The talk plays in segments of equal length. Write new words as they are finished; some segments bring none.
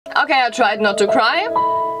Okay, I tried not to cry.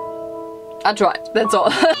 I tried, that's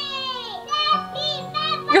all.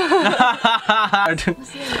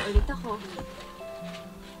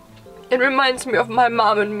 It reminds me of my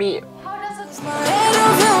mom and me.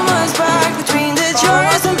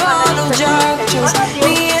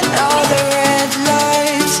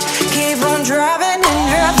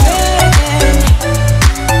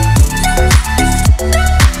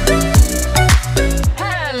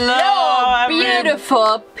 Hello,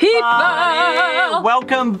 beautiful people!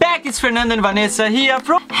 Welcome back, it's Fernando and Vanessa here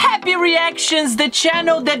from Happy Reactions, the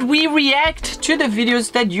channel that we react to the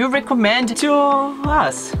videos that you recommend to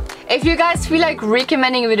us. If you guys feel like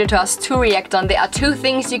recommending a video to us to react on, there are two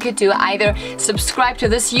things you could do. Either subscribe to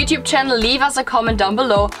this YouTube channel, leave us a comment down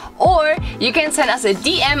below, or you can send us a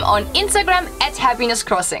DM on Instagram at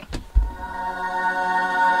happinesscrossing.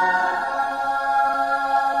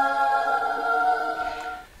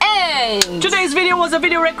 And today's video was a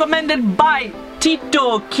video recommended by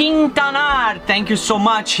Tito Quintanar. Thank you so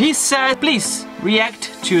much. He said, please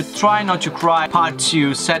react to Try Not to Cry Part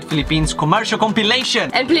 2 Sad Philippines commercial compilation.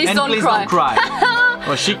 And please don't cry.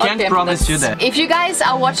 Well, she can't promise you that. If you guys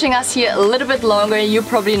are watching us here a little bit longer, you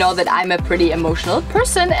probably know that I'm a pretty emotional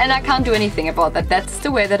person and I can't do anything about that. That's the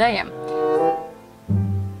way that I am.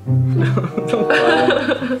 Don't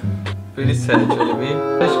cry. Really sad, Jeremy.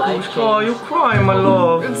 Oh, you cry, my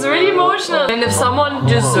love. It's really emotional. And if someone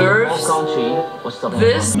deserves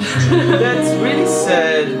this, that's really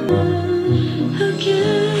sad.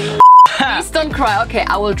 Please don't cry. Okay,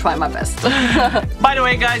 I will try my best. By the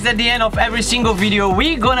way, guys, at the end of every single video,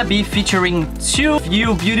 we're gonna be featuring two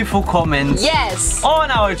beautiful comments. Yes.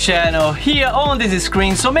 On our channel here on this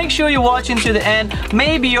screen. So make sure you watch until the end.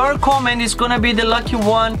 Maybe your comment is gonna be the lucky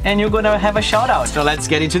one, and you're gonna have a shout out. So let's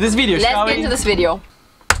get into this video. Let's get into this video.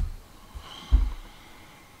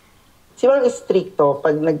 Si Ma'am stricto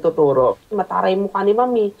pag nagtuturo. Mataray mukha ni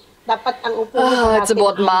Mami. Dapat ang upo it's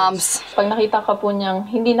about moms. Pag nakita ka po niyang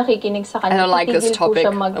hindi nakikinig sa kanya, I don't like this topic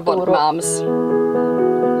about moms.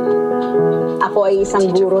 Ako ay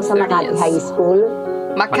isang guro sa Makati High School.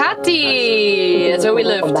 Makati! That's where we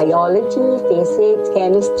lived. Biology, physics,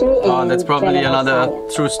 chemistry, and that's probably another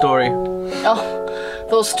true story. Oh,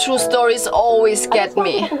 those true stories always get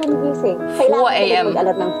me. 4 AM.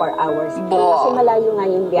 Mag-alat ng 4 hours. Bo. Kasi malayo nga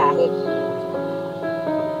yung biyahe.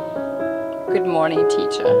 Good morning,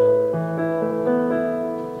 teacher.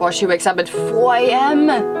 Well, she wakes up at 4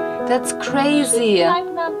 AM. That's crazy.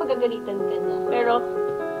 Time na pagagalitan ka niya. Pero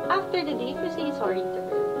after the day, if you say sorry to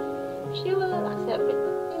her, she will accept it.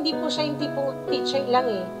 Hindi po siya yung tipong teacher lang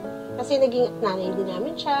eh. Kasi naging nanay din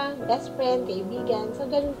namin siya, best friend, kaibigan. So,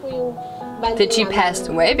 ganun po yung band. Did she pass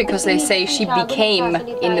away? Because they say she became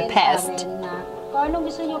in the past. Kung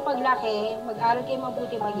anong gusto niyo paglaki, mag-aral kayo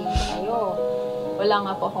mabuti, maging kayo. Wala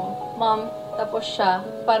nga po akong mom. Tapos siya,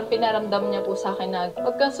 parang pinaramdam niya po sa akin na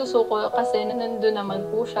huwag kang susuko kasi nandun naman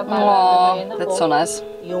po siya para gabayin ako. That's so nice.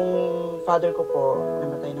 Yung father ko po,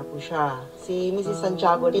 namatay na po siya. Si Mrs.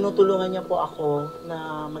 Santiago, tinutulungan niya po ako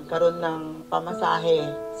na magkaroon ng pamasahe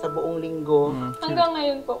sa buong linggo. Hanggang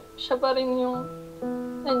ngayon po, siya pa rin yung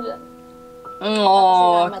nandyan.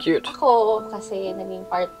 Oh, cute. Ako, kasi naging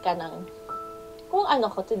part ka ng kung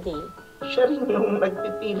ano ko today. Siya rin yung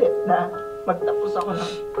nagpipilit na magtapos ako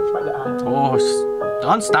ng pag-aaral. Oh,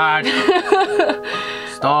 don't start.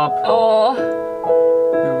 Stop. Oh.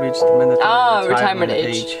 You reached the mandatory retirement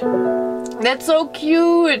age. That's so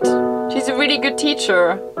cute. She's a really good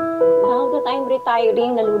teacher. Now that I'm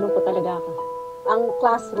retiring, nalulungkot talaga ako. Ang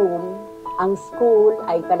classroom, ang school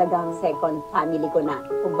ay talagang second family ko na.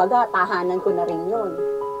 Kumbaga, tahanan ko na rin yun.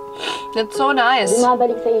 That's so nice.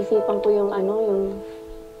 Bumabalik sa isipan ko yung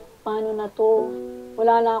paano na to?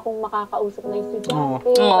 Wala na akong makakausap na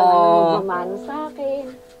estudyante. Wala na magmamano sa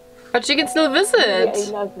akin. But she can still visit.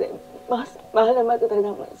 I love them. Mahal naman ito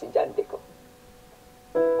talaga mga estudyante ko.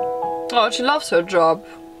 Oh, she loves her job.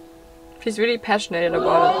 She's really passionate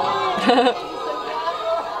about it.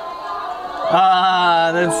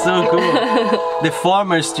 That's so cool. The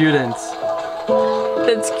former students.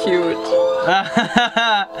 That's cute.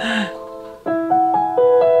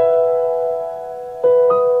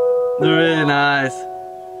 They're really nice.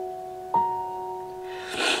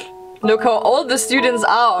 Look how old the students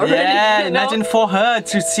are already. Yeah, imagine for her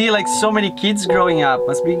to see like so many kids growing up.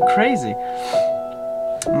 Must be crazy.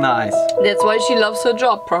 Nice. That's why she loves her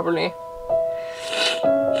job, probably.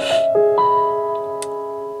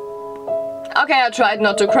 Okay, I tried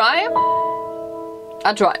not to cry.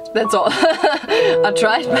 I tried, that's all. I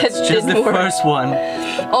tried, but it just didn't the work. first one.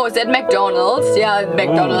 Oh, is that McDonald's? Yeah,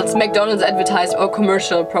 McDonald's. McDonald's advertised or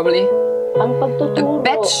commercial, probably. Ang pagtuturo. A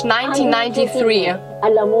bad March 1993.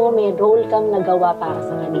 Alam mo, may role kang nagawa para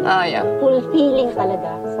sa kanila. Ah, yeah. Fulfilling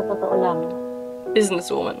talaga, sa totoo lang.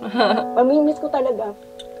 Businesswoman. Mamimiss ko talaga.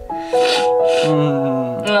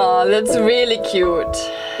 Oh, that's really cute.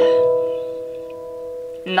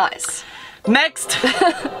 Nice. Next!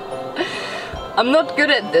 I'm not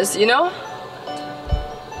good at this, you know?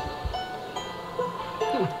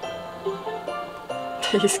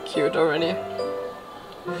 He's cute already.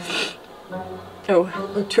 Oh,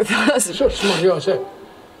 2000. Sus Maria Jose.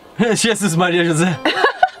 Jesus Maria Jose.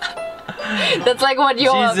 That's like what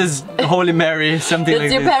your... Jesus, Holy Mary, something Does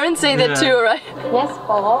like your this. parents say that too, right? Yes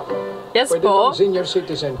po. Yes Pwede po. bang senior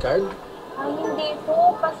citizen card? Ay, hindi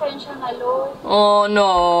po. Pasensya na, Lo. Oh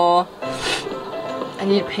no. I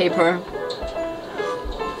need paper.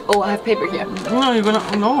 Oh, I have paper here. No, you're gonna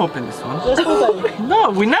no open this one. Yes po tayo. No,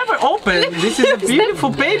 we never open. This is a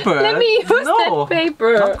beautiful paper. Let me use no. that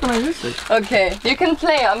paper. How can I use it? Okay, you can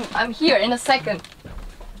play. I'm here in a second.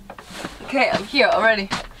 Okay, I'm here already.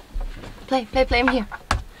 Play, I'm here.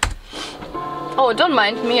 Oh, don't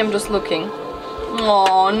mind me, I'm just looking.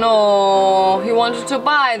 Oh no, he wanted to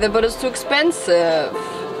buy that, but it's too expensive.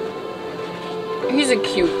 He's a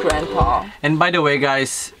cute grandpa. And by the way,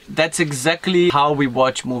 guys, that's exactly how we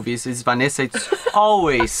watch movies. Is Vanessa? It's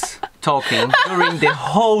always talking during the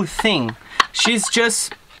whole thing. She's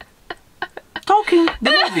just talking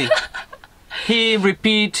the movie. He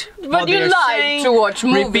repeat But what you they're like saying, to watch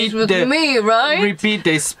movies repeat with the- me, right? Repeat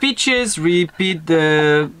the speeches, repeat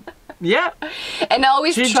the... Yeah, And I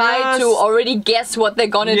always She try to just- already guess what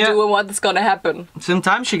they're gonna Yeah. do and what's gonna happen.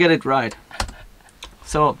 sometimes she get it right.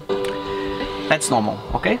 So, that's normal,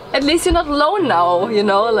 okay? At least you're not alone now, you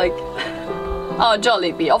know, like... Oh,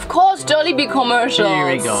 Jollibee. Of course, Jollibee commercials. Here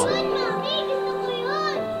we go.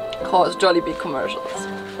 Of course, Jollibee commercials.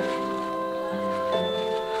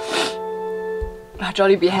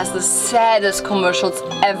 Jollibee has the saddest commercials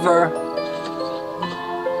ever.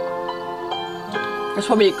 It's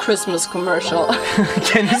probably a Christmas commercial.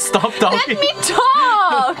 Can you stop talking? Let me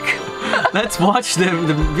talk! Let's watch the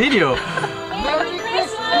video.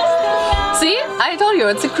 See? I told you,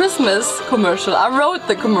 it's a Christmas commercial. I wrote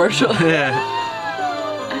the commercial. Yeah.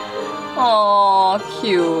 Oh,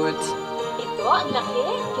 cute. Ito, ang laki.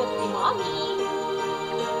 Cute ni Mommy.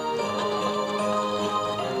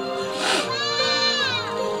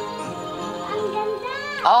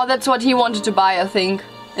 Oh, that's what he wanted to buy, I think.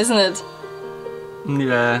 Isn't it?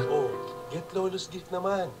 Yeah. Oh, get Lolo's gift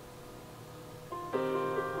naman.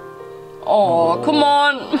 Oh, come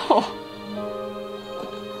on.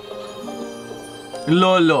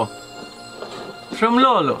 Lolo. From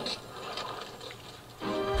Lolo.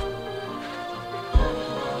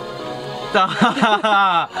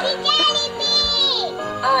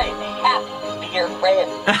 I'm happy to be your friend.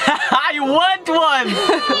 I want one!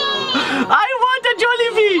 I want a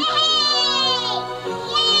Jollibee!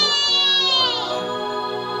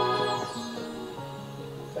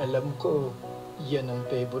 Alam ko, yan ang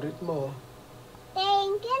favorite mo.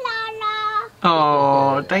 Thank you, Lola.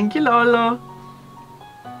 Oh, thank you, Lolo.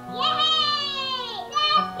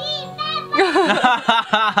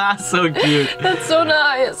 So cute. That's so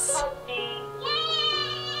nice.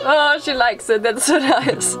 Oh, she likes it. That's so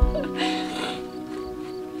nice.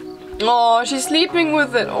 Oh, she's sleeping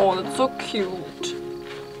with it. Oh, that's so cute.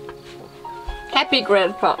 Happy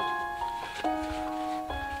grandpa.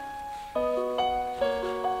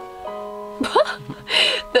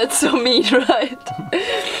 That's so mean, right?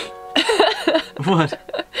 What?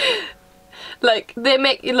 Like, they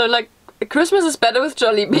make, you know, like, Christmas is better with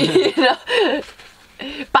Jollibee. You know?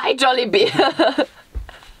 Buy Jollibee.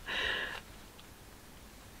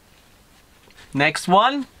 Next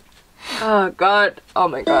one. Oh god. Oh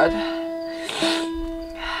my god.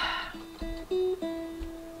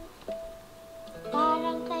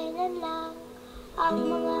 Parang kailan lang ang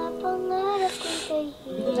mga pangarap ko'y kay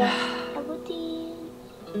hirap abutin.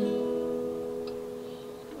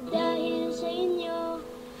 Dahil sa inyo,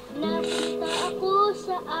 napunta ako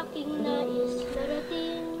sa aking nais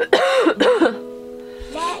marating.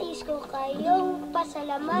 Nais ko kayong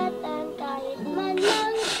pasalamatan kahit man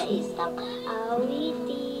lang sa isang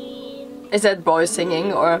awitin. Is that boy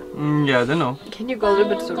singing or? Yeah, I don't know. Can you go a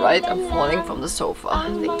little bit to the right? I'm falling from the sofa.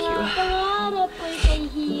 Ang Thank mga you. pangarap ko'y kay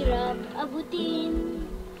hirap abutin.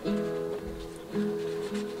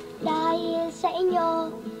 Dahil sa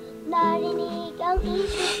inyo, narinig ang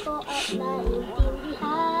isip ko at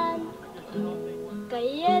naintindihan.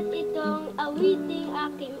 Kaya't itong awiting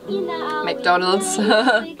aking inaawit. McDonald's.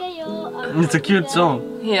 Nais ko'y kayo ang It's a cute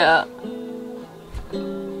song. Yeah.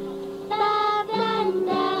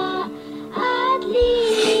 Tatanda at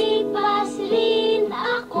lilipas rin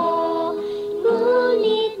ako.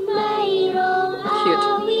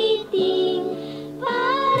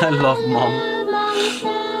 I love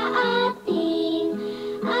mom.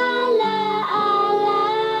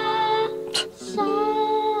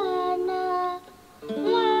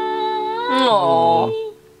 Aww.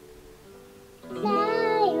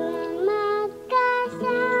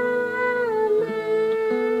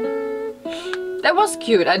 That was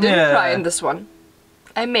cute. I didn't cry in this one.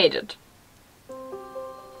 I made it.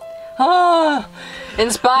 Ah,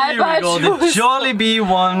 inspired Here by we go, Juice. the Jollibee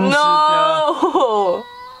ones. No!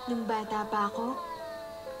 Nung bata pa ako,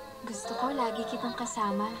 gusto ko lagi kitang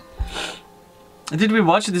kasama. Did we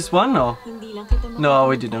watch this one? No. Hindi lang kita No,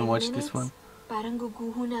 we makita ng didn't 5 watch this minutes. one. Parang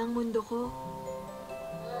guguho na ang mundo ko.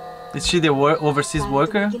 Is she the overseas Parang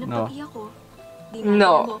worker? tumigil ang No. pag-iyak ko. No.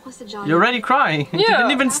 Dinadala mo ako sa Jollibee. You're already crying. It Yeah.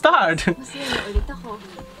 didn't even start. Masaya na ulit ako.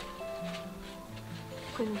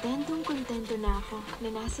 Kontentong-kontento na ako na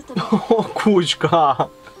nasa tabi ko. Oh,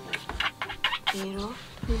 Kushka. Pero,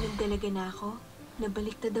 nung nagdalaga na ako,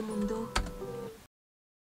 nabaliktad ang mundo.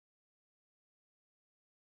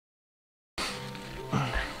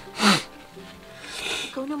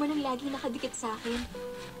 Ikaw naman ang lagi nakadikit sa akin.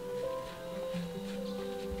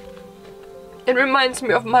 It reminds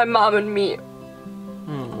me of my mom and me.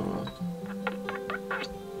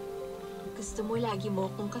 Gusto mo lagi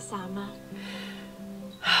mo akong kasama.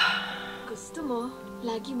 Gusto mo,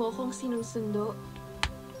 lagi mo akong sinusundo.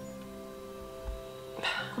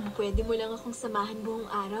 Kung pwede mo lang akong samahan buong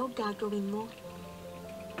araw, gagawin mo.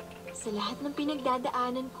 Sa lahat ng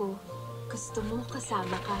pinagdadaanan ko, gusto mo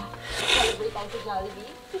kasama ka. Celebrate tayo sa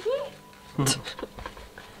Jollibee?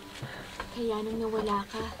 Kaya nung nawala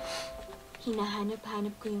ka,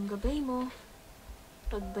 hinahanap-hanap ko yung gabay mo,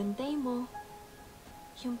 pagbantay mo,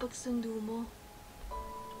 yung pagsundo mo.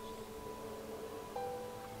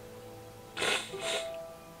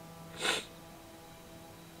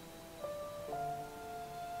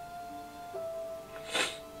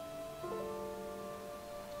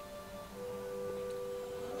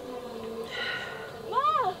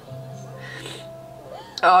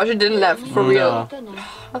 Oh, she didn't laugh for real. Ka na,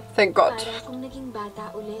 Thank God. para akong naging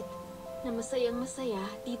bata ulit, na masayang-masaya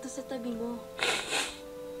dito sa tabi mo.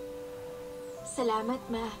 Salamat,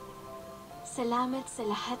 Ma. Salamat sa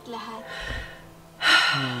lahat-lahat.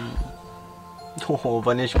 Oh,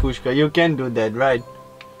 Vanesh Kushka, you can do that, right?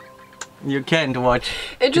 You can't watch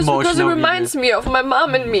It just because it emotional reminds videos. me of my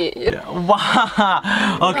mom and me.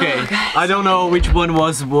 Wow. Okay, I don't know which one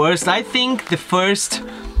was worse. I think the first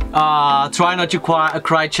try not to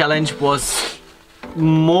cry challenge was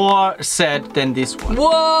more sad than this one.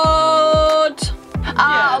 What?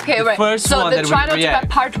 Ah, Yeah, okay, the right. first So one the that try we not to react.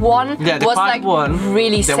 cry part 1 Yeah, the was part like one,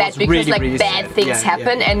 really that sad was because really, like really bad sad. things Yeah,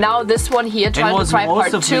 happen, yeah. and now this one here, trying to was cry most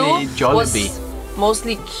part of 2 really Jollibee. was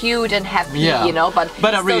mostly cute and happy, Yeah, you know, but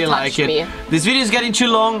I still really touched like it. me. This video is getting too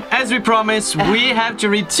long. As we promised, we have to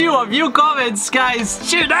read 2 of your comments, guys,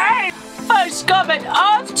 today. First comment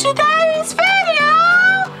of today's video.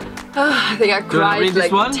 I think I wanna cried read this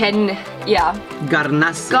like one? 10. Yeah.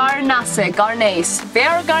 Garnas. Garnace.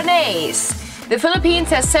 Where Garnace? The Philippines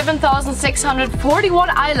has 7,641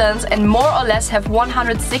 islands and more or less have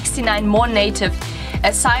 169 more native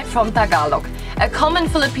aside from Tagalog. A common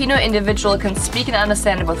Filipino individual can speak and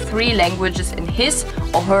understand about 3 languages in his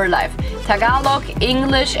or her life: Tagalog,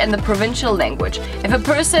 English, and the provincial language. If a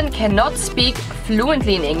person cannot speak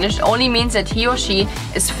fluently in English, only means that he or she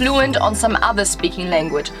is fluent on some other speaking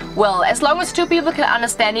language. Well, as long as 2 people can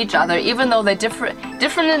understand each other, even though they're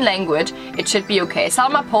different in language, it should be okay.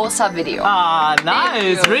 Salma posts our video. Ah,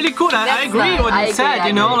 nice. you. Really cool. I That's agree nice. what I you said. agree,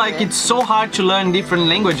 You know, I like agree. it's so hard to learn different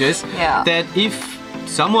languages Yeah. that if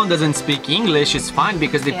someone doesn't speak English, it's fine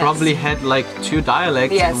because they Yes. probably had like 2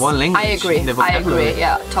 dialects Yes, in one language. I agree. in the I vocabulary. agree.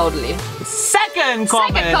 Yeah, totally. Second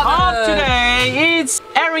comment of comment. today, it's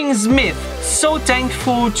Erin Smith. So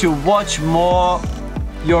thankful to watch more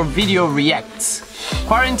your video reacts.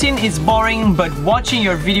 Quarantine is boring, but watching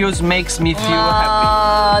your videos makes me feel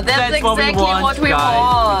happy. That's exactly what we guys.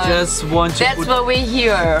 want. We just want to That's put what we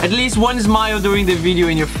hear. at least one smile during the video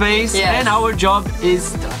in your face, Yes. and our job is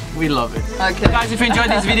done. We love it. Okay. Guys, if you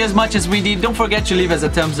enjoyed this video as much as we did, don't forget to leave us a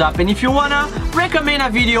thumbs up. And if you wanna recommend a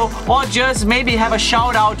video or just maybe have a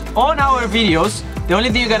shout out on our videos, the only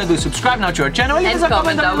thing you gotta do is subscribe now to our channel and leave And us a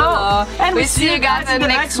comment down below. And We see you guys in the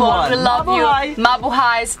next one. We love Mabuhay. you.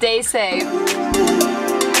 Mabuhay. Stay safe.